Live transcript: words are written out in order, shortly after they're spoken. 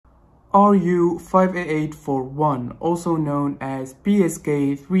RU58841, also known as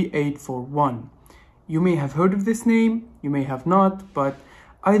PSK3841. You may have heard of this name, you may have not, but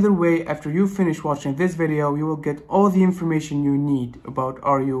either way, after you finish watching this video, you will get all the information you need about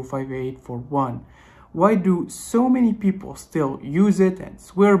RU58841. Why do so many people still use it and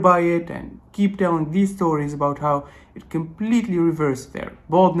swear by it and keep telling these stories about how it completely reversed their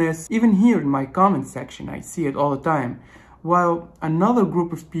baldness? Even here in my comment section, I see it all the time. While another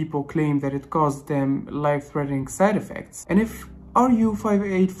group of people claim that it caused them life-threatening side effects. And if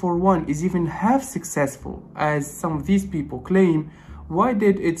RU58841 is even half successful, as some of these people claim, why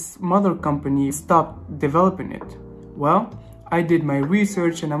did its mother company stop developing it? Well, I did my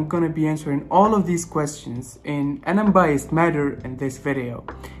research and I'm gonna be answering all of these questions in an unbiased manner in this video.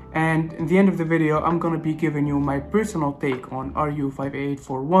 And in the end of the video, I'm gonna be giving you my personal take on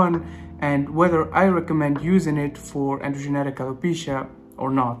RU58841 and whether I recommend using it for androgenic alopecia or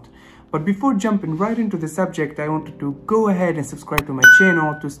not. But before jumping right into the subject, I wanted to go ahead and subscribe to my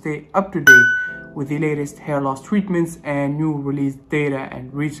channel to stay up to date with the latest hair loss treatments and new released data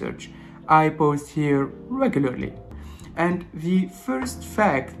and research. I post here regularly. And the first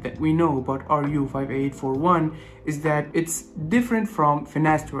fact that we know about RU58841 is that it's different from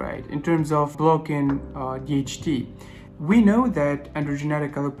Finasteride in terms of blocking DHT. We know that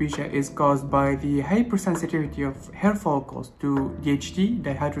androgenic alopecia is caused by the hypersensitivity of hair follicles to DHT,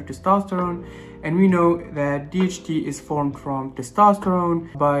 dihydrotestosterone, and we know that DHT is formed from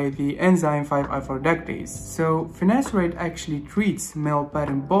testosterone by the enzyme 5-alpha reductase. So Finasteride actually treats male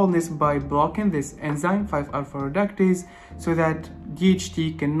pattern baldness by blocking this enzyme 5-alpha reductase so that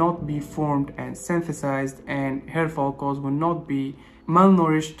DHT cannot be formed and synthesized and hair follicles will not be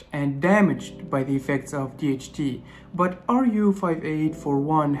malnourished and damaged by the effects of DHT. But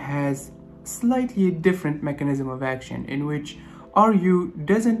RU58841 has slightly different mechanism of action in which RU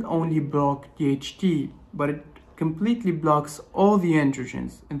doesn't only block DHT, but it completely blocks all the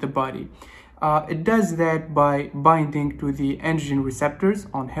androgens in the body. It does that by binding to the androgen receptors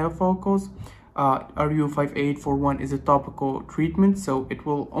on hair follicles. RU58841 is a topical treatment, so it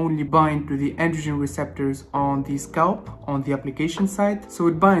will only bind to the androgen receptors on the scalp, on the application site. So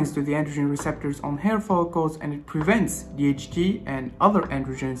it binds to the androgen receptors on hair follicles and it prevents DHT and other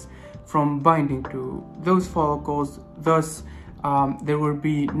androgens from binding to those follicles. Thus, there will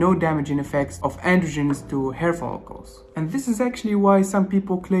be no damaging effects of androgens to hair follicles. And this is actually why some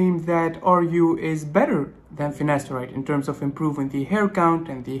people claim that RU is better than Finasteride in terms of improving the hair count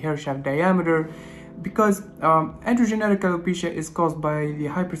and the hair shaft diameter, because androgenic alopecia is caused by the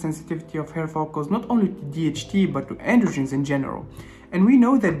hypersensitivity of hair follicles not only to DHT but to androgens in general. And we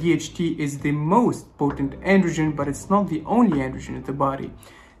know that DHT is the most potent androgen, but it's not the only androgen in the body.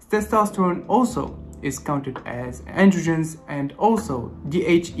 Testosterone also is counted as androgens, and also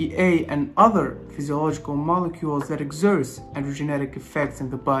DHEA and other physiological molecules that exert androgenic effects in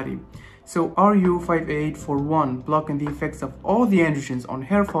the body. So RU58841, blocking the effects of all the androgens on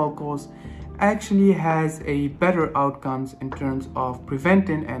hair follicles, actually has a better outcomes in terms of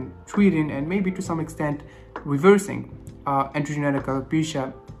preventing and treating and maybe to some extent reversing androgenic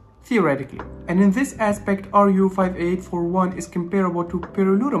alopecia theoretically. And in this aspect, RU58841 is comparable to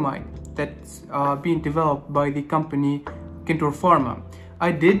Pyrilutamide that's being developed by the company Kintor Pharma.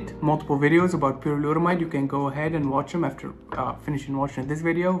 I did multiple videos about Pyrilutamide. You can go ahead and watch them after finishing watching this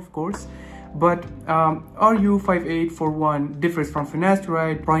video, of course. But RU58841 differs from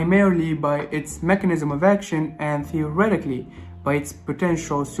Finasteride primarily by its mechanism of action and theoretically by its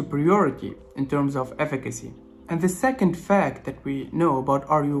potential superiority in terms of efficacy. And the second fact that we know about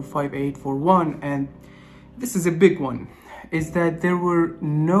RU58841, and this is a big one, is that there were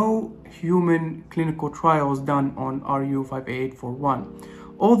no human clinical trials done on RU58841.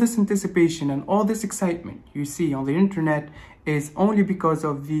 All this anticipation and all this excitement you see on the internet is only because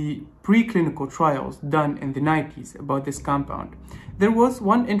of the preclinical trials done in the 90s about this compound. There was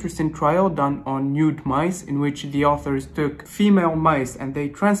one interesting trial done on nude mice in which the authors took female mice and they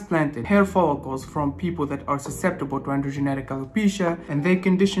transplanted hair follicles from people that are susceptible to androgenic alopecia, and they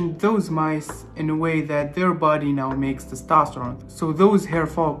conditioned those mice in a way that their body now makes testosterone. So those hair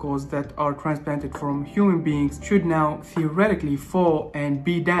follicles that are transplanted from human beings should now theoretically fall and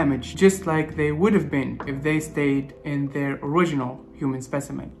be damaged just like they would have been if they stayed in their original human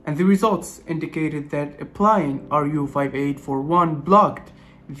specimen. And the results indicated that applying RU58841 blocked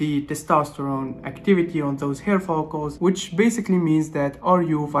the testosterone activity on those hair follicles, which basically means that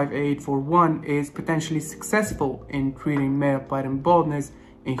RU58841 is potentially successful in treating male pattern baldness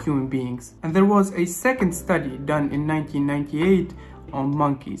in human beings. And there was a second study done in 1998 on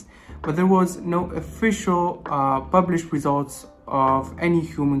monkeys, but there was no official published results of any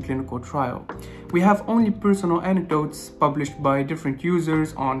human clinical trial. We have only personal anecdotes published by different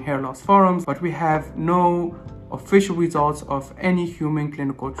users on hair loss forums, but we have no official results of any human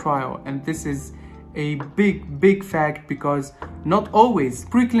clinical trial. And this is a big fact, because not always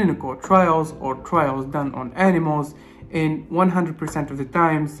preclinical trials or trials done on animals in 100% of the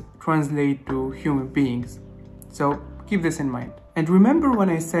times translate to human beings. So keep this in mind. And remember when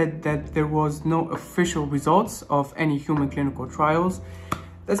I said that there was no official results of any human clinical trials?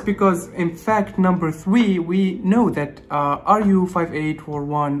 That's because in fact number 3, we know that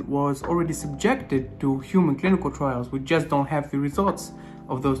RU58841 was already subjected to human clinical trials. We just don't have the results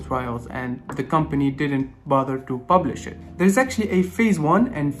of those trials, and the company didn't bother to publish it. There's actually a phase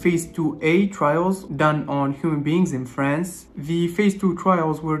 1 and phase 2A trials done on human beings in France. The phase 2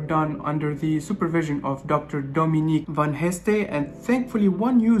 trials were done under the supervision of Dr. Dominique Van Heste, and thankfully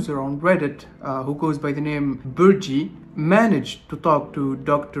one user on Reddit who goes by the name Burgi managed to talk to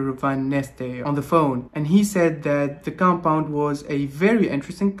Dr. Van Neste on the phone, and he said that the compound was a very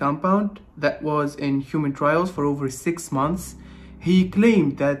interesting compound that was in human trials for over 6 months. He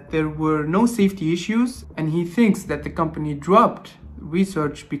claimed that there were no safety issues, and he thinks that the company dropped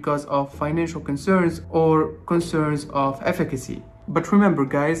research because of financial concerns or concerns of efficacy. But remember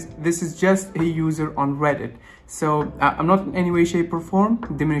guys, this is just a user on Reddit, so I'm not in any way, shape or form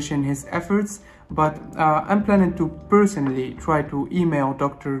diminishing his efforts, but I'm planning to personally try to email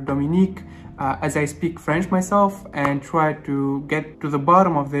Dr. Dominique as I speak French myself, and try to get to the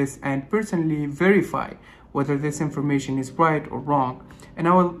bottom of this and personally verify whether this information is right or wrong, and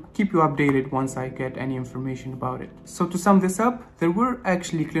I will keep you updated once I get any information about it. So to sum this up, there were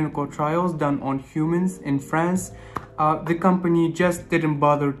actually clinical trials done on humans in France. The company just didn't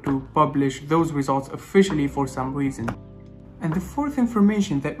bother to publish those results officially for some reason. And the fourth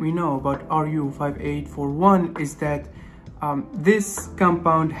information that we know about RU58841 is that this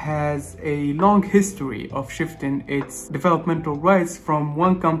compound has a long history of shifting its developmental rights from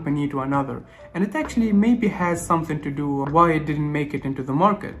one company to another, and it actually maybe has something to do with why it didn't make it into the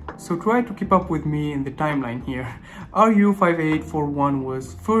market. So try to keep up with me in the timeline here. RU58841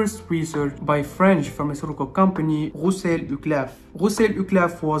 was first researched by French pharmaceutical company RU58841.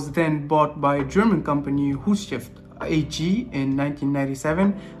 RU58841 was then bought by a German company Husshift AG in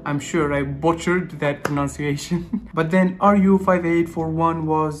 1997. I'm sure I butchered that pronunciation. But then RU58841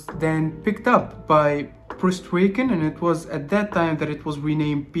 was then picked up by Pyrilutamide, and it was at that time that it was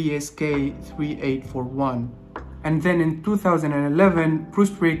renamed PSK3841. And then in 2011,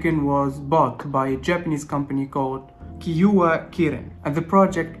 Pyrilutamide was bought by a Japanese company called Kyowa Kirin, and the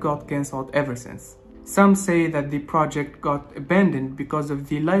project got cancelled ever since. Some say that the project got abandoned because of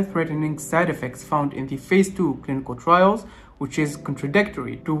the life-threatening side effects found in the phase 2 clinical trials, which is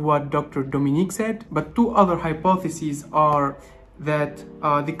contradictory to what Dr. Dominique said. But two other hypotheses are that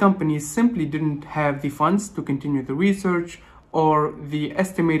the company simply didn't have the funds to continue the research, or the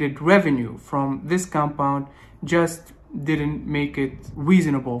estimated revenue from this compound just didn't make it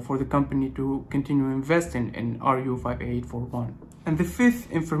reasonable for the company to continue investing in RU58841. And the fifth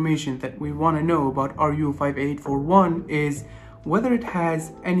information that we want to know about RU58841 is whether it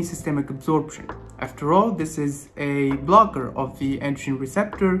has any systemic absorption. After all, this is a blocker of the androgen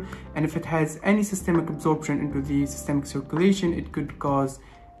receptor, and if it has any systemic absorption into the systemic circulation, it could cause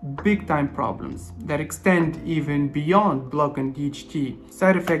big time problems that extend even beyond blocking DHT.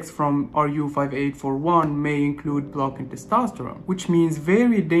 Side effects from RU58841 may include blocking testosterone, which means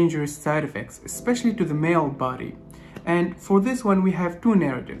very dangerous side effects, especially to the male body. And for this one, we have two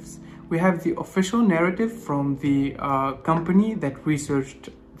narratives. We have the official narrative from the company that researched,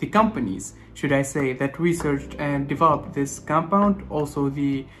 the companies, should I say, that researched and developed this compound, also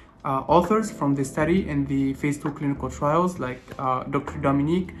the authors from the study in the phase 2 clinical trials, like Dr.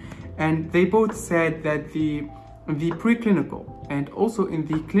 Dominique, and they both said that the preclinical and also in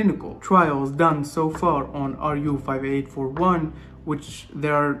the clinical trials done so far on RU58841, which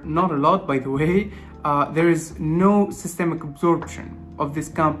there are not a lot by the way, there is no systemic absorption of this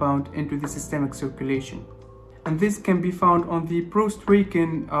compound into the systemic circulation. And this can be found on the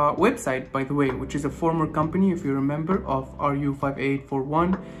Pyrilutamide website, by the way, which is a former company, if you remember, of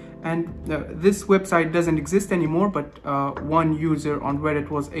RU58841. And this website doesn't exist anymore, but one user on Reddit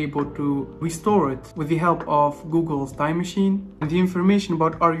was able to restore it with the help of Google's time machine. And the information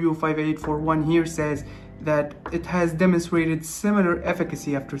about RU58841 here says that it has demonstrated similar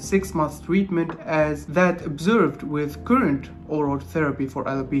efficacy after 6 months treatment as that observed with current oral therapy for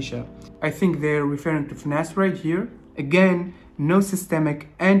alopecia. I think they're referring to Finasteride here. Again, no systemic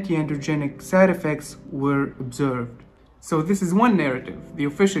anti-androgenic side effects were observed. So this is one narrative, the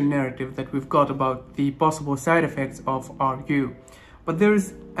official narrative that we've got about the possible side effects of RU. But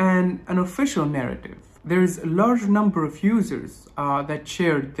there's an unofficial narrative. There's a large number of users that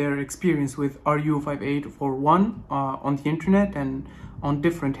shared their experience with RU58841 on the internet and on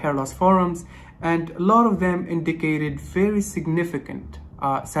different hair loss forums, and a lot of them indicated very significant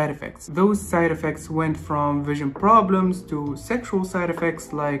side effects. Those side effects went from vision problems to sexual side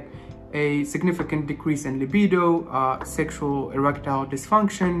effects like a significant decrease in libido, sexual erectile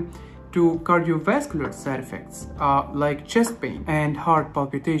dysfunction, to cardiovascular side effects like chest pain and heart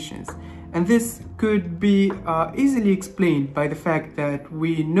palpitations. And this could be easily explained by the fact that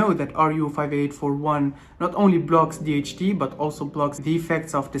we know that RU58841 not only blocks DHT but also blocks the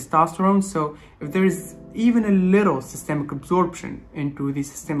effects of testosterone. So if there is even a little systemic absorption into the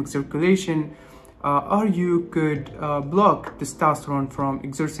systemic circulation, RU could block testosterone from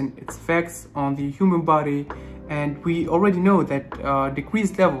exerting its effects on the human body. And we already know that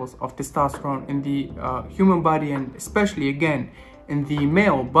decreased levels of testosterone in the human body, and especially again in the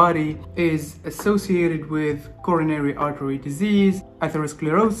male body, is associated with coronary artery disease,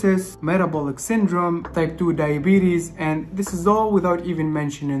 atherosclerosis, metabolic syndrome, type 2 diabetes, and this is all without even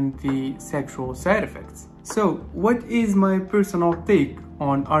mentioning the sexual side effects. So what is my personal take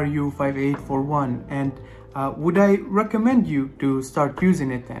on RU58841, and would I recommend you to start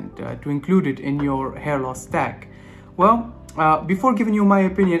using it and to include it in your hair loss stack? Well, before giving you my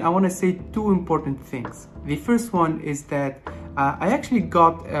opinion, I want to say two important things. The first one is that I actually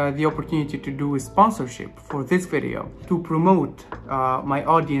got the opportunity to do a sponsorship for this video to promote my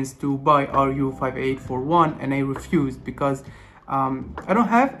audience to buy RU58841, and I refused because I don't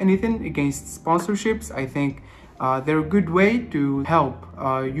have anything against sponsorships. I think they're a good way to help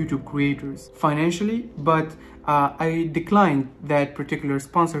YouTube creators financially, but I declined that particular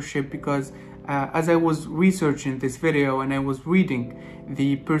sponsorship because as I was researching this video and I was reading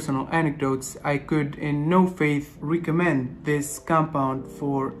the personal anecdotes, I could in no faith recommend this compound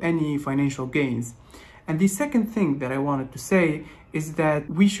for any financial gains. And the second thing that I wanted to say is that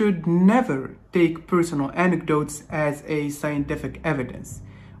we should never take personal anecdotes as a scientific evidence.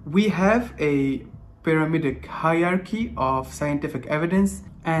 We have a pyramidal hierarchy of scientific evidence,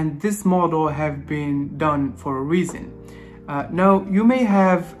 and this model have been done for a reason. Now, you may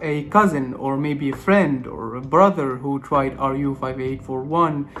have a cousin or maybe a friend or a brother who tried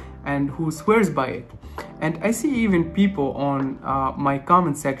RU58841 and who swears by it. And I see even people on my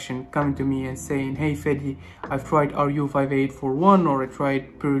comment section coming to me and saying, "Hey Fedi, I've tried RU58841 or I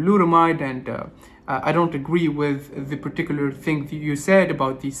tried Pyrilutamide and I don't agree with the particular thing that you said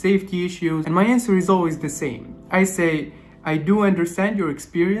about the safety issues." And my answer is always the same. I say, I do understand your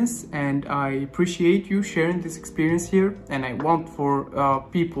experience and I appreciate you sharing this experience here, and I want for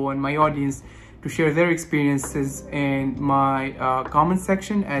people in my audience to share their experiences in my comment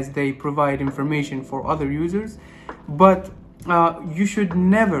section as they provide information for other users. But you should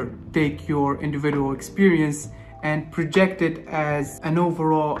never take your individual experience and project it as an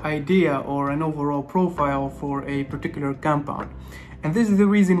overall idea or an overall profile for a particular compound. And this is the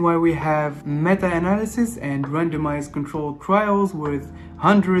reason why we have meta-analysis and randomized controlled trials with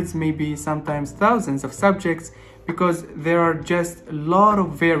hundreds, maybe sometimes thousands of subjects, because there are just a lot of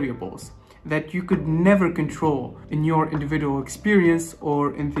variables that you could never control in your individual experience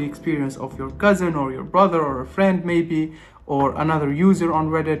or in the experience of your cousin or your brother or a friend maybe, or another user on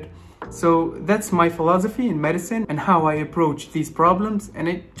Reddit. So that's my philosophy in medicine and how I approach these problems, and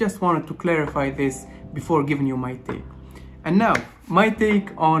I just wanted to clarify this before giving you my take. And now, my take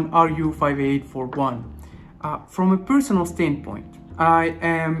on RU58841. From a personal standpoint, I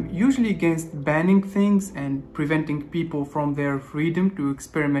am usually against banning things and preventing people from their freedom to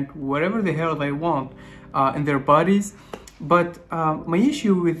experiment whatever the hell they want in their bodies. But my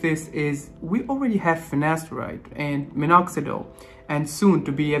issue with this is we already have Finasteride and minoxidil and soon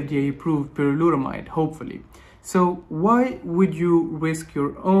to be FDA approved Pyrilutamide, hopefully. So why would you risk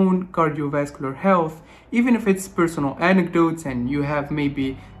your own cardiovascular health, even if it's personal anecdotes and you have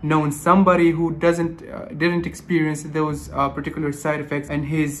maybe known somebody who didn't experience those particular side effects and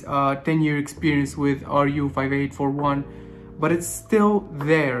his 10-year experience with RU58841, but it's still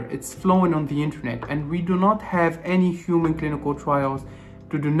there, it's flowing on the internet, and we do not have any human clinical trials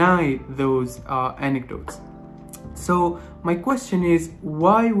to deny those anecdotes. So my question is,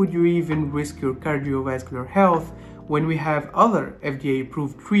 why would you even risk your cardiovascular health when we have other FDA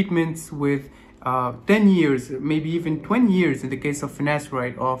approved treatments with 10 years, maybe even 20 years in the case of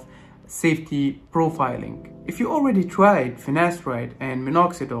Finasteride, of safety profiling? If you already tried Finasteride and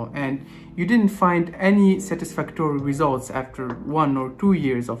minoxidil and you didn't find any satisfactory results after 1 or 2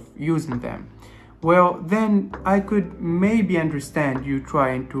 years of using them, well, then I could maybe understand you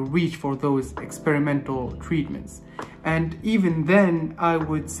trying to reach for those experimental treatments. And even then, I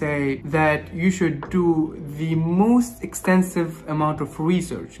would say that you should do the most extensive amount of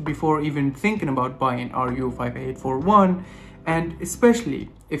research before even thinking about buying RU58841. And especially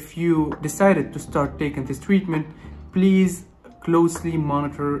if you decided to start taking this treatment, please closely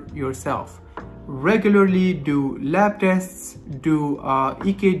monitor yourself. Regularly do lab tests, do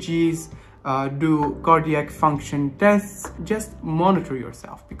EKGs, do cardiac function tests. Just monitor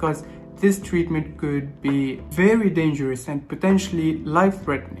yourself, because this treatment could be very dangerous and potentially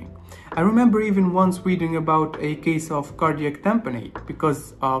life-threatening. I remember even once reading about a case of cardiac tamponade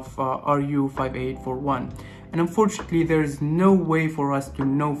because of RU58841, and unfortunately there is no way for us to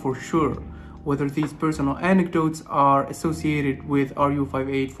know for sure whether these personal anecdotes are associated with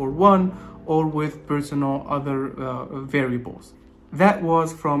RU58841 or with personal other variables. That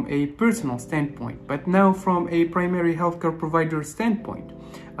was from a personal standpoint, but now from a primary healthcare provider standpoint.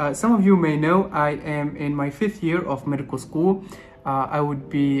 Some of you may know I am in my 5th year of medical school. I would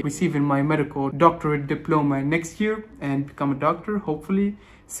be receiving my medical doctorate diploma next year and become a doctor, hopefully.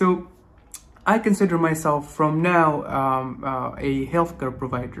 So I consider myself from now a healthcare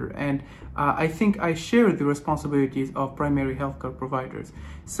provider, and I think I share the responsibilities of primary healthcare providers.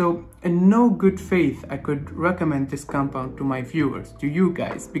 So in no good faith, I could recommend this compound to my viewers, to you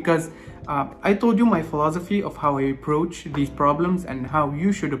guys, because I told you my philosophy of how I approach these problems and how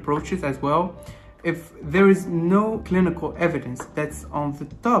you should approach it as well. If there is no clinical evidence that's on the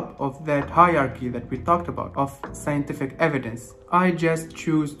top of that hierarchy that we talked about of scientific evidence, I just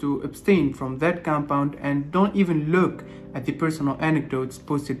choose to abstain from that compound and don't even look at the personal anecdotes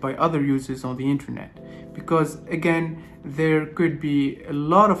posted by other users on the internet. Because again, there could be a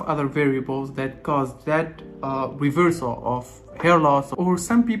lot of other variables that cause that reversal of hair loss, or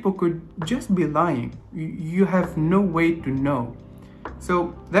some people could just be lying. You have no way to know.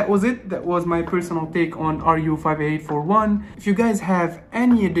 So that was it. That was my personal take on RU58841. If you guys have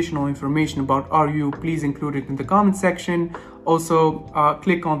any additional information about RU, please include it in the comment section. Also,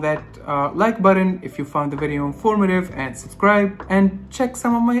 click on that like button if you found the video informative, and subscribe, and check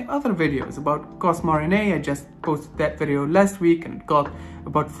some of my other videos about cosmRNA. I just posted that video last week and it got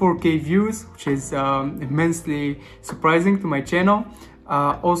about 4K views, which is immensely surprising to my channel.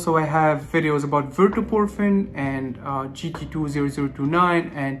 Also, I have videos about verteporfin and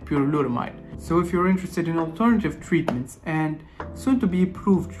GT20029 and Pyrilutamide. So if you're interested in alternative treatments and soon to be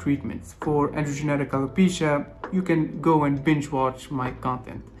approved treatments for androgenic alopecia, you can go and binge watch my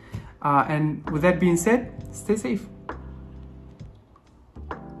content. And with that being said, stay safe.